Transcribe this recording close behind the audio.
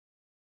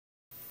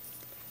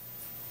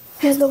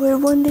Hello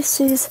everyone, this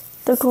is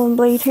the Golden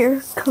Blade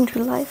here, come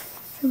to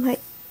life in my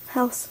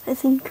house, I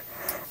think.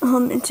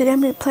 And today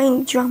I'm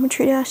playing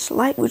Geometry Dash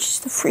Lite, which is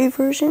the free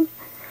version.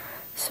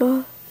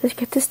 So let's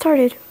get this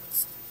started.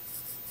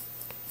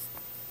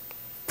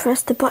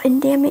 Press the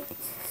button, damn it.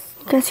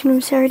 You guys can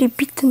notice I already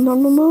beat the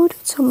normal mode,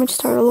 so I'm gonna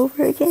start all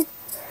over again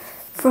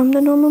from the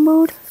normal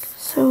mode.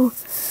 So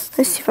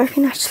let's see if I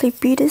can actually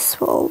beat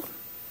this while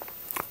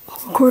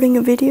recording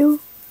a video.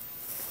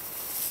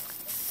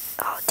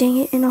 Oh dang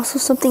it, and also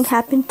something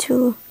happened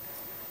to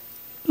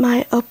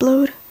my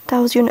upload that I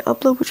was going to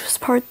upload, which was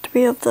part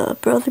 3 of the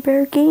Brother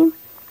Bear game.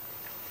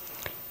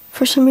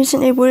 For some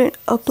reason it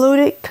wouldn't upload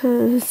it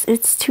because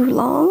it's too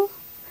long.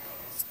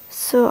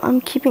 So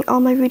I'm keeping all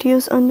my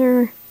videos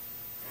under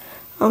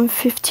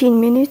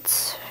 15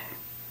 minutes,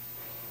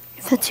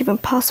 if that's even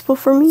possible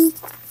for me.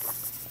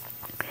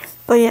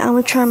 But yeah, I'm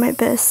going to try my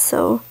best,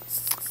 so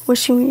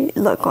wishing me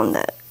luck on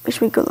that. Wish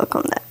me good luck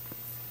on that.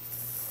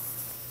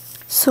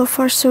 So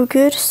far so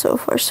good, so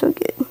far so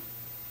good.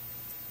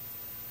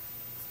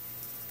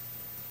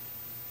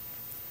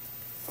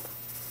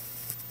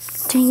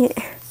 Dang it.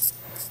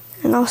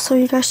 And also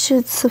you guys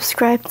should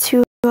subscribe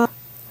to, for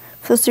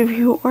those of you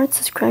who aren't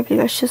subscribed, you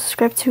guys should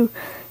subscribe to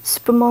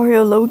Super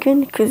Mario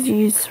Logan, because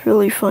he's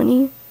really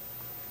funny.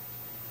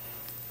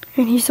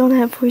 And he's the one that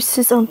have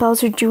voices on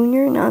Bowser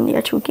Jr., not in the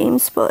actual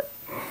games, but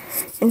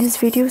in his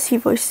videos he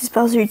voices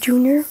Bowser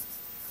Jr.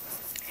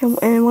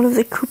 and one of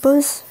the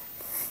Koopas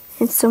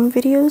in some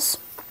videos,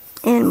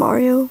 and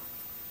Mario.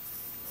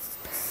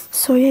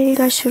 So yeah, you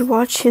guys should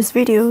watch his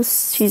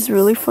videos, he's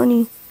really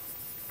funny.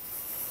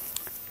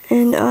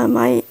 And I'm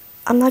not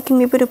gonna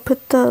be able to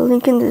put the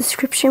link in the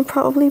description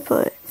probably,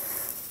 but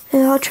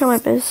I'll try my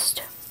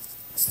best.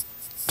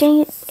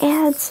 Dang it,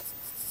 ads.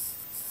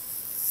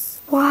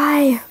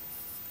 Why?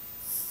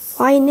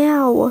 Why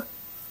now?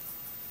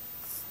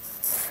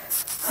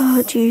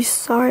 Oh geez,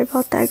 sorry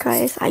about that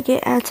guys. I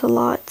get ads a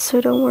lot,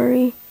 so don't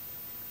worry.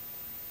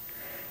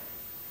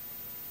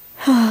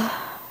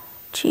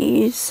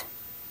 Jeez.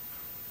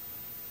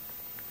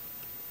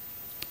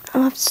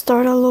 I'll have to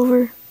start all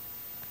over.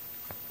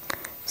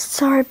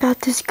 Sorry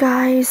about this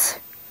guys.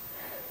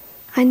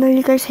 I know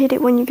you guys hate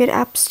it when you get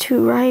apps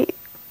too, right?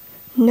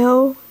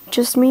 No?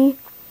 Just me?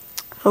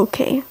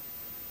 Okay.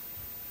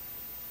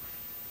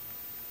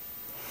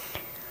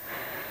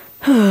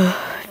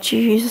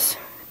 Jeez.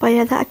 But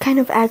yeah, that kind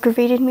of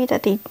aggravated me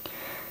that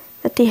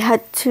they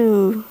had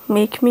to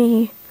make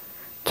me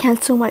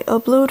cancel my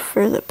upload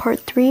for the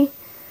part 3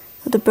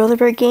 of the Brother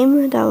Bear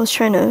game that I was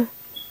trying to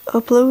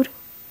upload.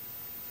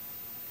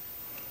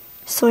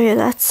 So yeah,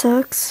 that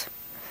sucks.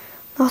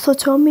 Also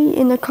tell me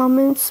in the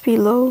comments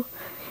below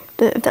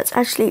if that's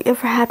actually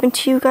ever happened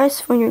to you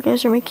guys when you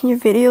guys are making your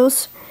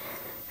videos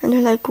and they're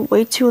like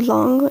way too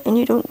long and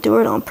you don't do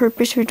it on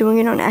purpose, you're doing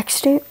it on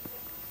accident.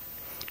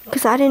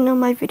 Because I didn't know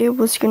my video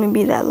was going to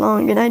be that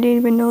long, and I didn't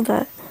even know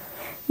that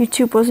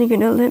YouTube wasn't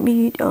going to let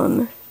me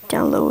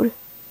upload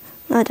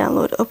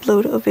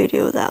a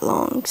video that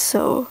long.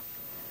 So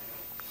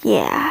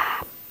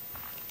yeah,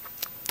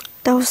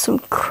 that was some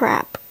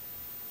crap.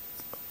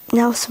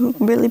 That was some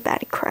really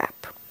bad crap.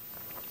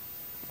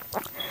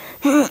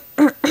 And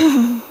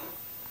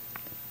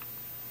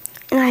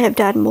I have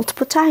died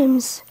multiple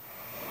times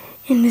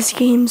in this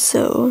game,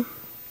 so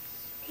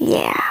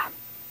yeah.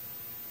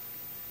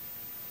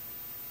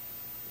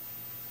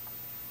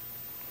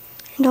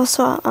 And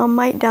also I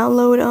might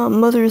download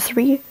Mother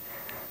 3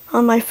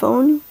 on my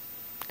phone,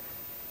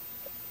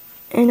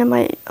 and I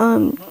might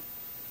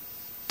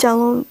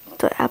download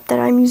the app that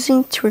I'm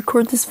using to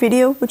record this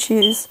video, which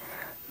is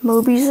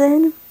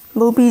Mobizen.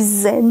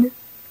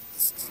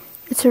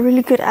 It's a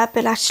really good app.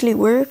 It actually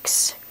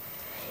works,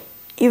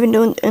 even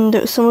though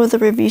some of the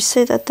reviews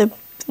say that the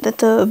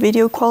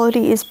video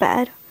quality is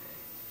bad.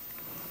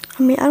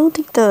 I mean, I don't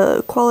think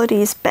the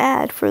quality is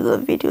bad for the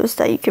videos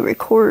that you can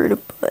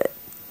record, but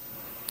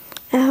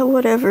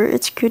whatever,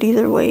 it's good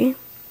either way.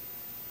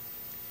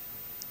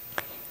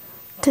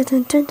 Oh,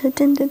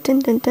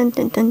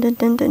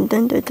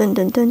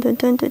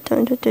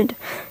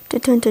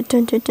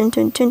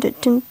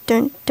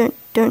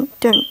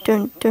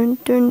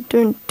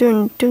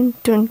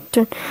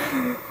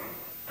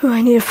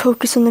 I need to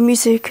focus on the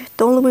music.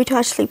 The only way to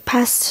actually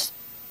pass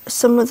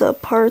some of the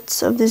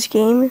parts of this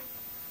game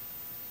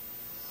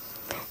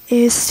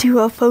is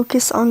to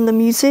focus on the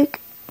music.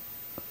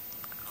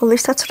 At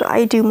least that's what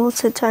I do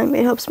most of the time.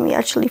 It helps me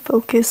actually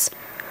focus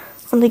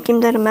on the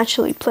game that I'm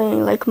actually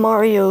playing, like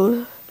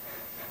Mario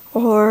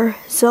or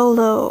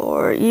Zelda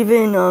or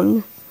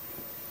even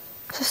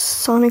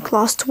Sonic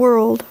Lost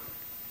World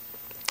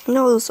and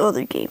all those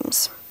other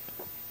games.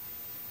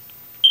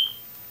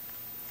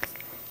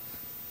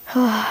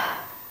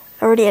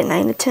 Already at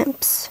 9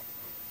 attempts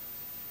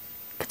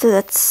because of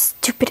that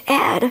stupid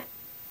ad.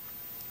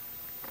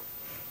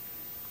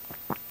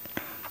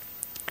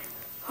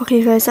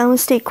 Okay guys, I'm gonna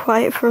stay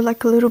quiet for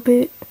like a little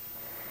bit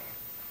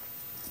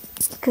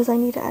because I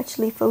need to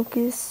actually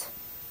focus.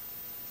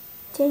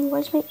 Dang, why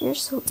is my ear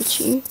so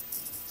itchy?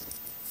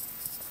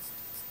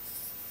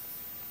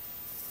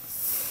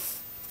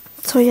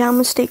 So yeah, I'm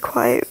gonna stay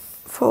quiet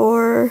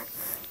for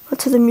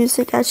until the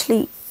music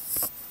actually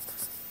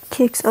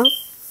kicks up.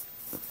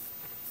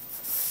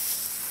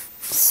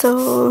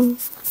 So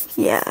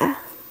yeah.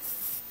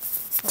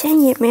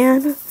 Dang it,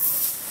 man.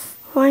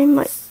 Why am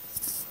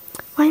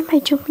I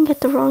jumping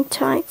at the wrong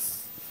time?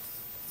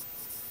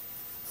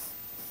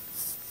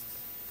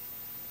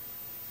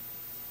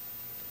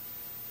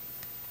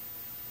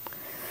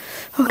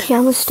 Okay,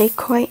 I'm gonna stay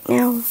quiet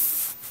now.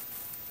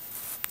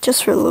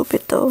 Just for a little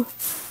bit though.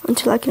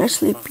 Until I can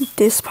actually beat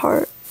this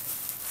part.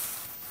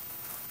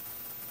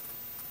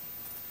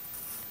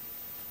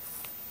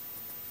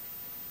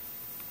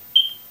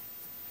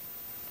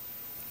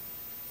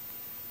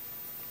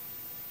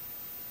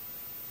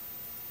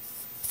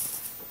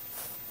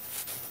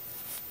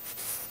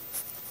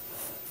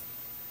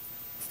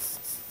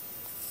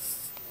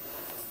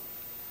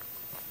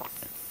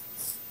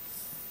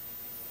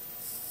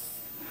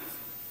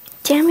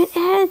 Damn it,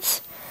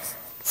 ads!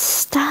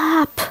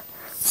 Stop!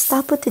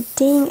 Stop with the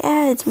dang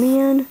ads,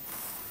 man.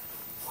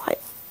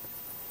 What?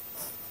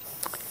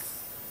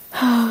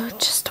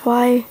 Just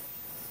why?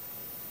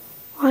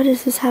 Why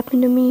does this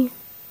happen to me?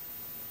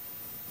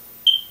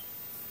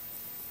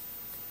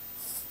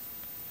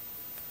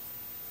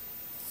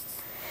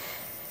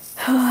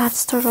 Oh, I have to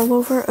start all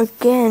over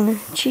again.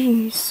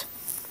 Jeez.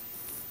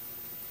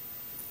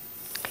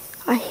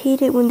 I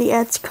hate it when the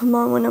ads come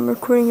on when I'm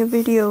recording a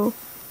video.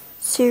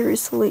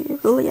 Seriously,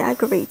 it really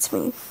aggravates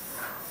me.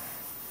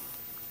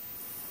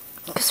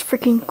 Because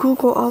freaking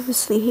Google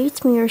obviously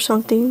hates me or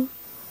something.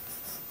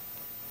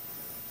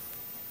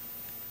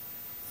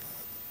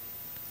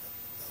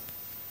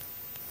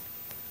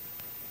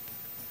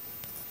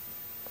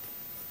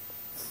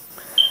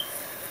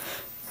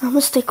 I'm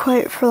gonna stay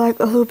quiet for like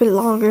a little bit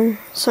longer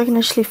so I can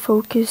actually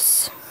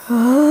focus.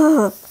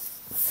 Damn,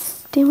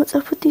 what's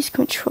up with these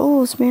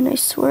controls, man? I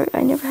swear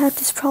I never had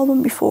this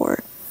problem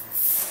before.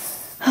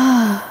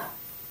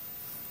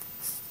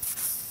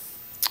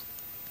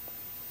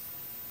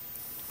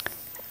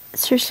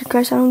 Seriously,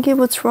 guys, I don't get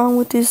what's wrong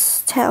with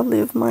this tablet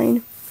of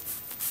mine.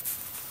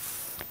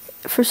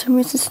 For some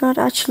reason, it's not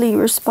actually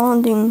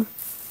responding.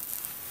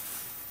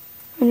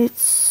 And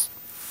it's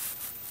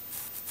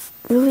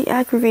really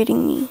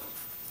aggravating me.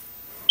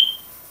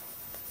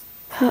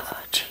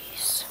 Oh,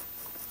 jeez.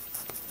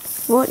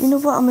 Well, you know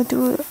what I'm gonna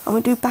do? I'm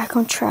gonna do it back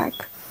on track.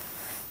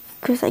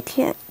 Because I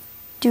can't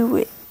do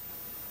it.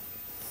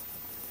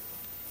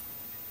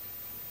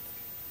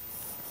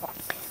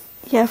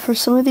 Yeah, for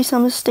some of these,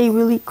 I'm gonna stay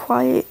really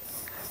quiet.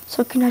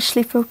 So I can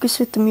actually focus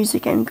with the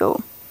music and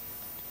go.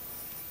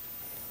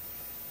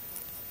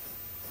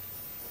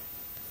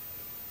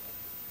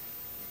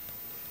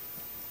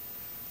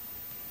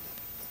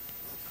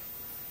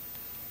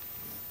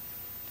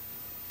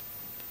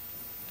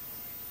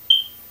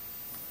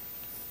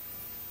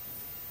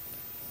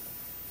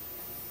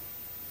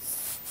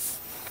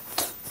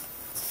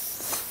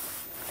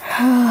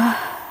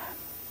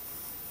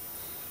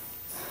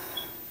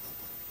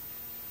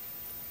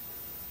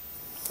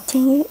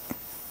 Dang it.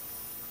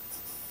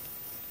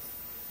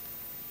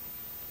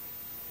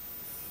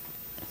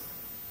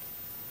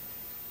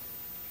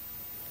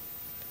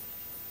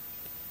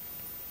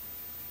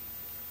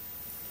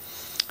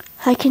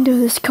 I can do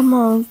this, come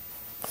on.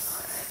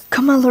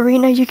 Come on,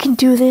 Lorena, you can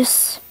do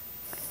this.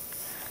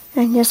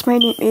 And yes, my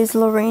name is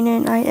Lorena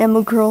and I am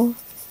a girl.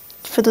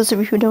 For those of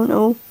you who don't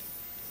know.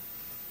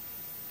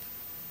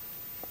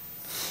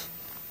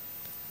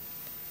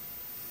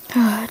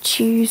 Ah,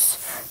 jeez.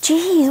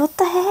 Jeez, what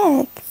the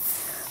heck?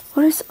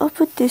 What is up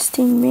with this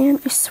thing,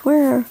 man? I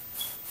swear.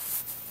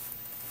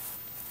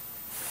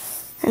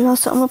 And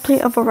also, I'm gonna play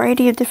a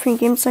variety of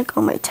different games like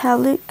on my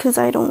tablet, because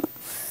I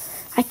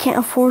can't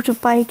afford to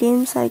buy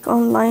games like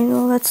online and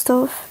all that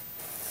stuff.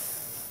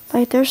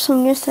 Like, there's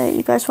some games that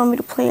you guys want me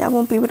to play, I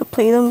won't be able to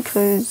play them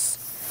because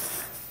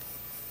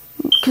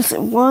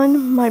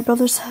one, my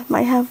brothers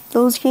might have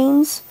those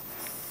games,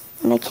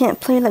 and I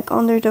can't play like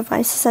on their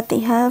devices that they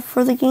have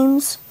for the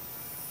games.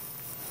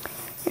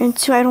 And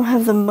two, I don't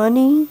have the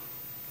money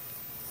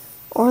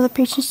or the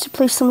patience to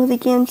play some of the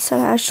games that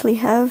I actually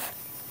have.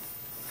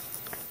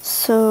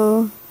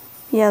 So,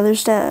 yeah,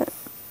 there's that.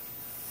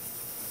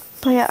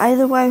 But yeah,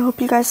 either way, I hope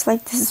you guys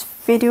like this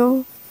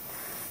video.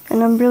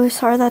 And I'm really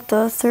sorry that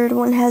the third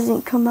one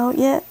hasn't come out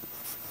yet.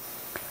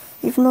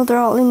 Even though they're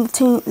all in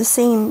the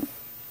same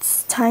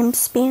time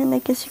span, I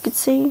guess you could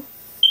say.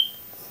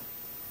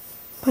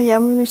 But yeah,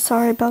 I'm really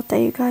sorry about that,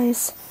 you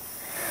guys.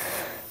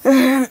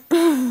 And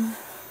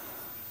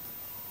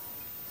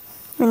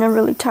I'm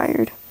really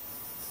tired.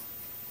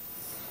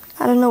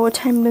 I don't know what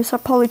time it is. I'll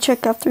probably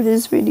check after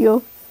this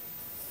video.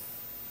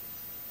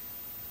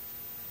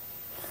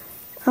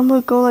 I'm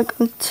gonna go like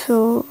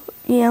until,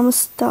 yeah, I'm gonna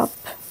stop.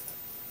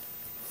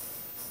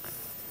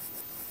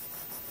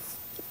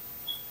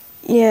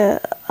 Yeah,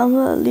 I'm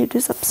gonna leave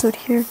this episode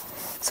here.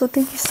 So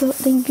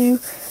thank you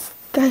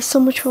guys so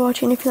much for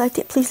watching. If you liked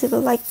it, please leave a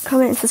like,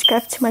 comment, and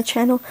subscribe to my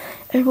channel.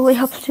 It really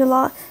helps me a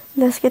lot.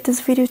 Let's get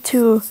this video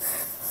to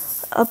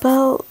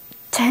about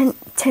 10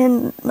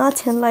 not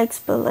 10 likes,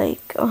 but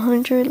like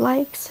 100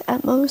 likes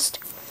at most.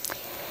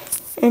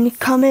 And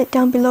comment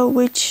down below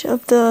which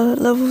of the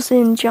levels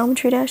in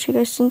Geometry Dash you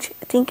guys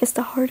think is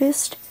the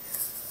hardest.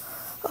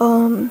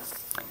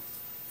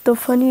 The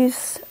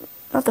funniest,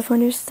 not the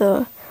funniest,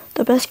 the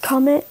best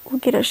comment will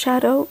get a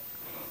shout out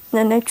in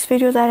the next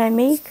video that I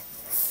make.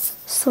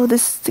 So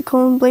this is the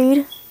Golden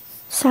Blade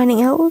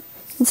signing out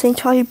and saying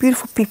to all you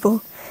beautiful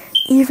people,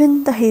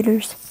 even the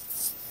haters,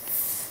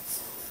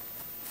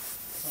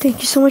 thank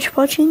you so much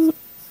for watching,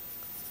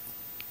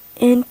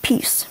 and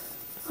peace.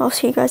 I'll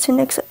see you guys in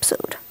the next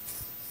episode.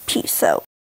 Peace out.